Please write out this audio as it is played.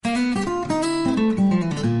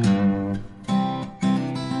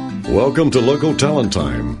Welcome to Local Talent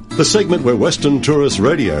Time, the segment where Western Tourist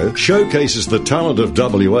Radio showcases the talent of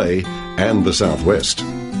WA and the Southwest.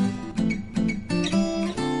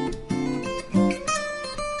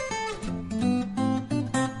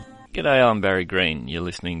 G'day, I'm Barry Green. You're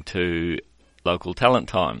listening to Local Talent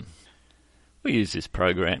Time. We use this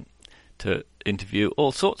program to interview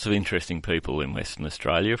all sorts of interesting people in Western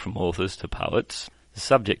Australia, from authors to poets. The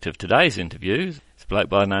subject of today's interview is a bloke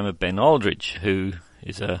by the name of Ben Aldridge, who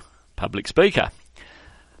is a public speaker.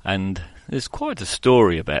 And there's quite a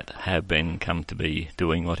story about how Ben come to be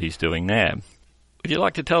doing what he's doing now. Would you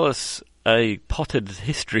like to tell us a potted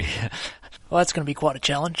history? Well, that's going to be quite a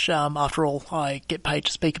challenge. After all, I get paid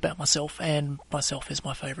to speak about myself, and myself is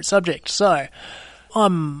my favourite subject. So,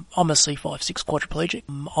 I'm a C5-6 quadriplegic.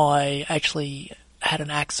 I actually had an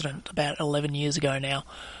accident about 11 years ago now.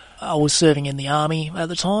 I was serving in the army at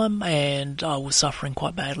the time, and I was suffering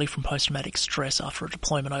quite badly from post-traumatic stress after a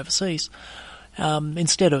deployment overseas.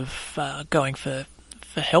 Instead of going for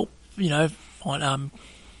help,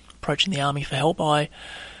 approaching the army for help, I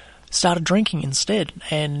started drinking instead,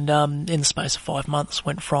 and in the space of 5 months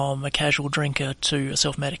went from a casual drinker to a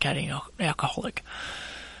self-medicating alcoholic.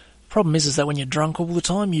 Problem is that when you're drunk all the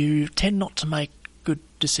time, you tend not to make good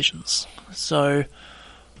decisions. So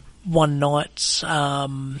one night,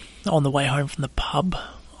 on the way home from the pub,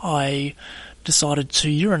 I decided to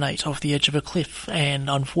urinate off the edge of a cliff, and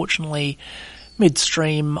unfortunately,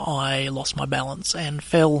 midstream, I lost my balance and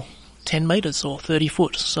fell 10 metres or 30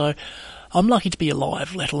 foot. So I'm lucky to be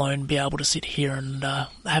alive, let alone be able to sit here and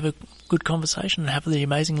have a good conversation and have the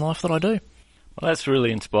amazing life that I do. Well, that's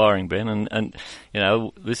really inspiring, Ben, and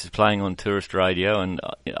this is playing on tourist radio, and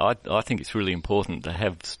I think it's really important to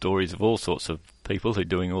have stories of all sorts of people who are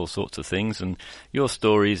doing all sorts of things, and your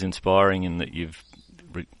story is inspiring in that you've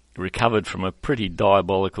recovered from a pretty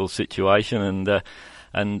diabolical situation,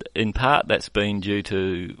 and in part that's been due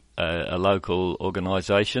to a local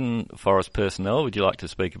organisation, Forest Personnel. Would you like to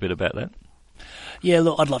speak a bit about that? Yeah,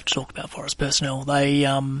 look, I'd love to talk about Forest Personnel.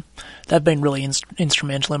 They've been really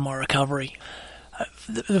instrumental in my recovery.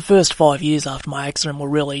 The first 5 years after my accident were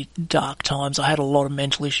really dark times. I had a lot of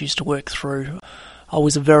mental issues to work through. I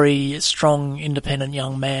was a very strong, independent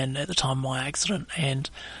young man at the time of my accident, and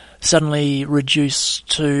suddenly reduced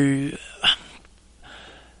to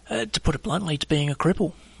put it bluntly, to being a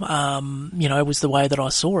cripple. It was the way that I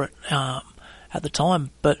saw it at the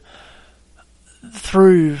time. But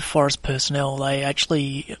through Forest Personnel, they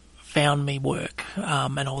actually found me work,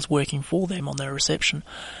 and I was working for them on their reception.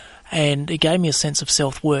 And it gave me a sense of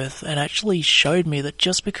self-worth, and actually showed me that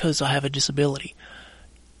just because I have a disability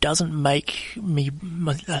doesn't make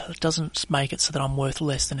it so that I'm worth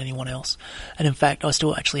less than anyone else. And in fact, I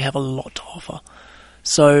still actually have a lot to offer.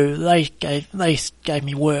 So they gave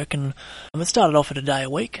me work, and it started off at a day a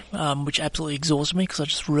week, which absolutely exhausted me because I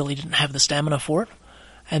just really didn't have the stamina for it.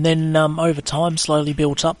 And then over time, slowly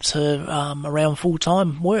built up to around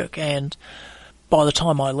full-time work. And by the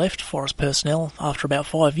time I left Forest Personnel, after about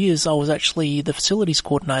 5 years, I was actually the facilities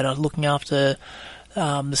coordinator looking after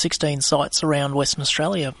the 16 sites around Western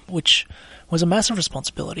Australia, which was a massive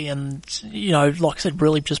responsibility. And, like I said,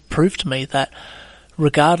 really just proved to me that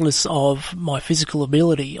regardless of my physical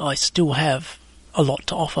ability, I still have a lot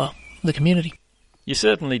to offer the community. You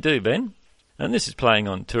certainly do, Ben. And this is playing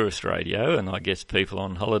on tourist radio, and I guess people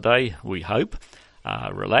on holiday, we hope,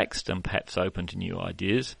 are relaxed and perhaps open to new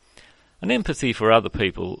ideas. And empathy for other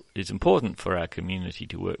people is important for our community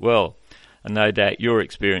to work well, and no doubt your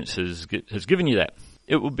experience has given you that.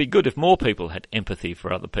 It would be good if more people had empathy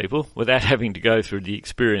for other people without having to go through the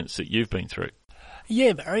experience that you've been through.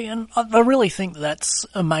 Yeah, Barry, and I really think that's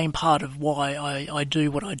a main part of why I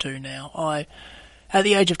do what I do now. At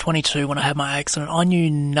the age of 22, when I had my accident, I knew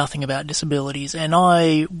nothing about disabilities, and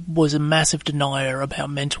I was a massive denier about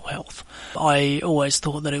mental health. I always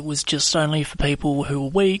thought that it was just only for people who were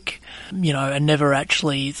weak, and never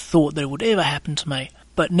actually thought that it would ever happen to me.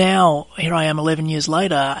 But now, here I am 11 years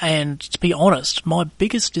later, and to be honest, my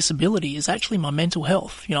biggest disability is actually my mental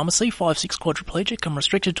health. I'm a C5-6 quadriplegic. I'm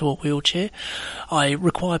restricted to a wheelchair. I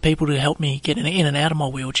require people to help me get in and out of my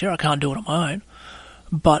wheelchair. I can't do it on my own.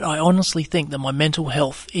 But I honestly think that my mental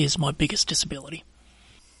health is my biggest disability.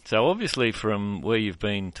 So obviously from where you've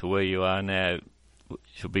been to where you are now, it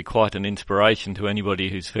should be quite an inspiration to anybody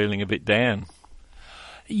who's feeling a bit down.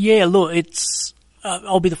 Yeah, look, it's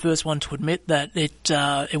I'll be the first one to admit that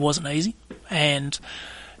it wasn't easy, and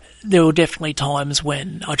there were definitely times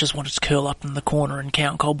when I just wanted to curl up in the corner and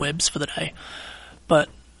count cobwebs for the day. But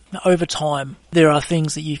over time, there are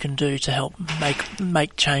things that you can do to help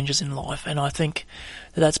make changes in life, and I think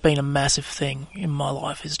that's been a massive thing in my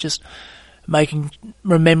life, is just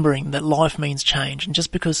remembering that life means change, and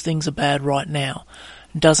just because things are bad right now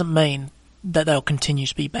doesn't mean that they'll continue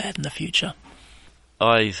to be bad in the future.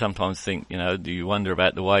 I sometimes think, do you wonder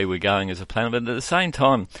about the way we're going as a planet? But at the same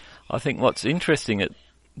time, I think what's interesting at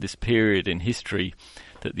this period in history,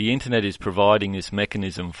 that the internet is providing this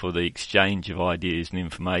mechanism for the exchange of ideas and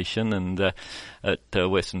information. And at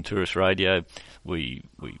Western Tourist Radio, we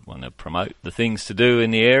want to promote the things to do in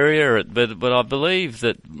the area. But I believe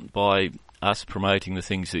that by us promoting the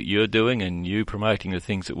things that you're doing and you promoting the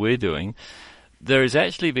things that we're doing, there is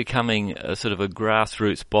actually becoming a sort of a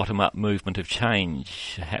grassroots bottom-up movement of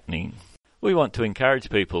change happening. We want to encourage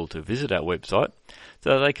people to visit our website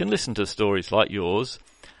so they can listen to stories like yours,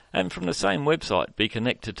 and from the same website be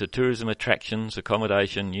connected to tourism attractions,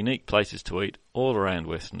 accommodation, unique places to eat all around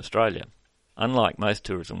Western Australia. Unlike most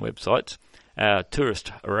tourism websites, our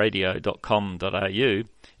touristradio.com.au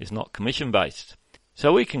is not commission-based.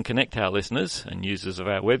 So we can connect our listeners and users of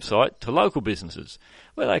our website to local businesses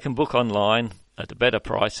where they can book online at a better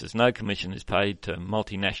price, as no commission is paid to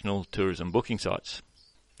multinational tourism booking sites.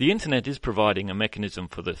 The internet is providing a mechanism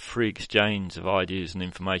for the free exchange of ideas and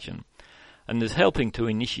information, and is helping to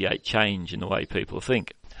initiate change in the way people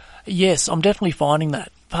think. Yes, I'm definitely finding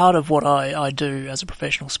that. Part of what I do as a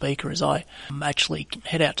professional speaker is I actually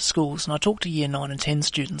head out to schools and I talk to year 9 and 10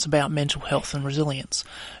 students about mental health and resilience,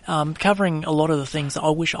 covering a lot of the things that I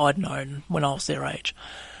wish I'd known when I was their age.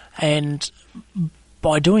 And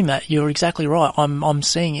by doing that, you're exactly right. I'm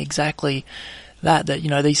seeing exactly that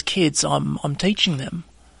these kids, I'm teaching them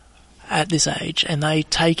at this age, and they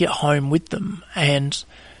take it home with them and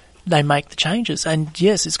they make the changes. And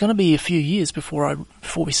yes, it's going to be a few years before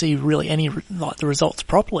we see really any the results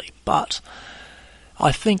properly. But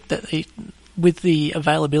I think that with the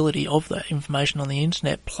availability of the information on the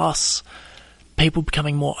internet, plus people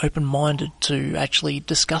becoming more open-minded to actually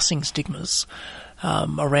discussing stigmas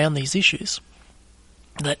around these issues,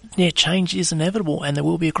 that change is inevitable, and there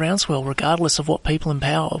will be a groundswell regardless of what people in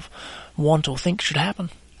power want or think should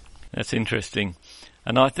happen. That's interesting.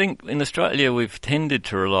 And I think in Australia we've tended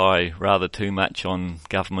to rely rather too much on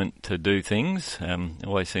government to do things. It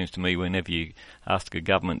always seems to me whenever you ask a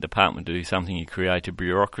government department to do something, you create a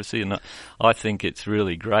bureaucracy. And I think it's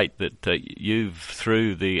really great that you've,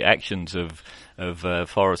 through the actions of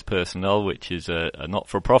forest personnel, which is a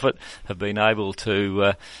not-for-profit, have been able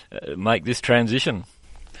to make this transition.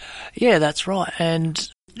 Yeah, that's right. And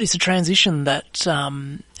it's a transition that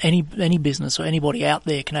any business or anybody out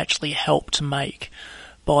there can actually help to make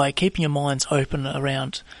by keeping your minds open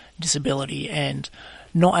around disability and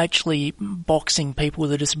not actually boxing people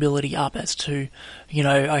with a disability up as to,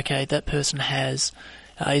 okay, that person is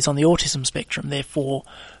on the autism spectrum, therefore,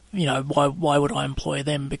 why would I employ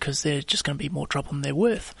them because they're just going to be more trouble than they're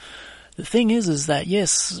worth. The thing is that,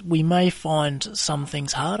 yes, we may find some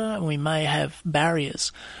things harder and we may have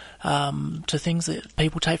barriers to things that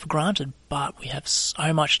people take for granted, but we have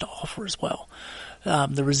so much to offer as well.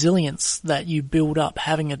 The resilience that you build up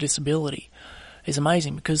having a disability is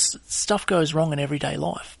amazing because stuff goes wrong in everyday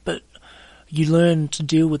life, but you learn to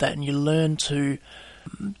deal with that and you learn to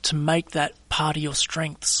make that part of your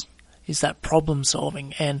strengths is that problem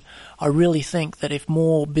solving. And I really think that if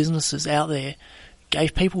more businesses out there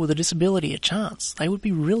gave people with a disability a chance, they would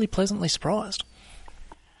be really pleasantly surprised.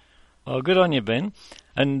 Well, good on you, Ben.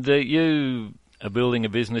 And you are building a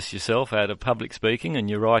business yourself out of public speaking and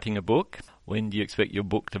you're writing a book. When do you expect your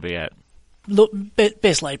book to be out? Look,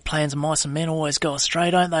 best laid plans of mice and men always go astray,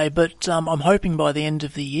 don't they? But I'm hoping by the end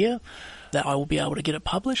of the year that I will be able to get it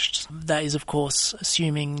published. That is, of course,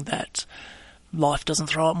 assuming that life doesn't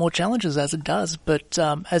throw up more challenges as it does. But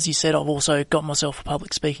as you said, I've also got myself a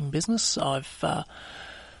public speaking business. I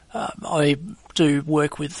do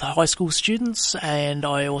work with high school students, and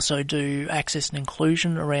I also do access and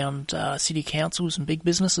inclusion around city councils and big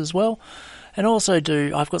business as well. And also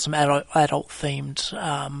I've got some adult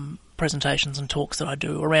themed presentations and talks that I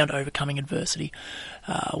do around overcoming adversity,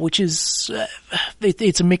 which is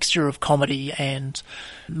it's a mixture of comedy and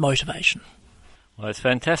motivation. Well, it's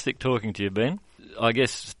fantastic talking to you, Ben. I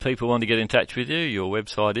guess people want to get in touch with you. Your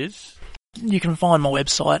website is? You can find my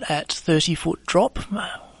website at 30foot drop,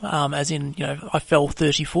 as in, I fell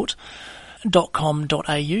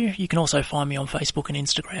 30foot.com.au. You can also find me on Facebook and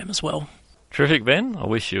Instagram as well. Terrific, Ben. I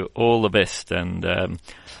wish you all the best and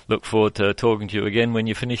look forward to talking to you again when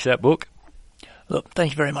you finish that book. Look,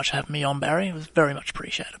 thank you very much for having me on, Barry. It was very much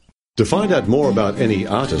appreciated. To find out more about any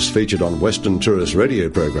artists featured on Western Tourist Radio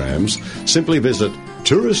programs, simply visit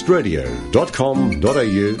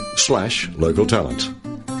touristradio.com.au/local talent.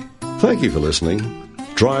 Thank you for listening.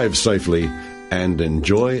 Drive safely and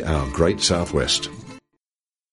enjoy our great Southwest.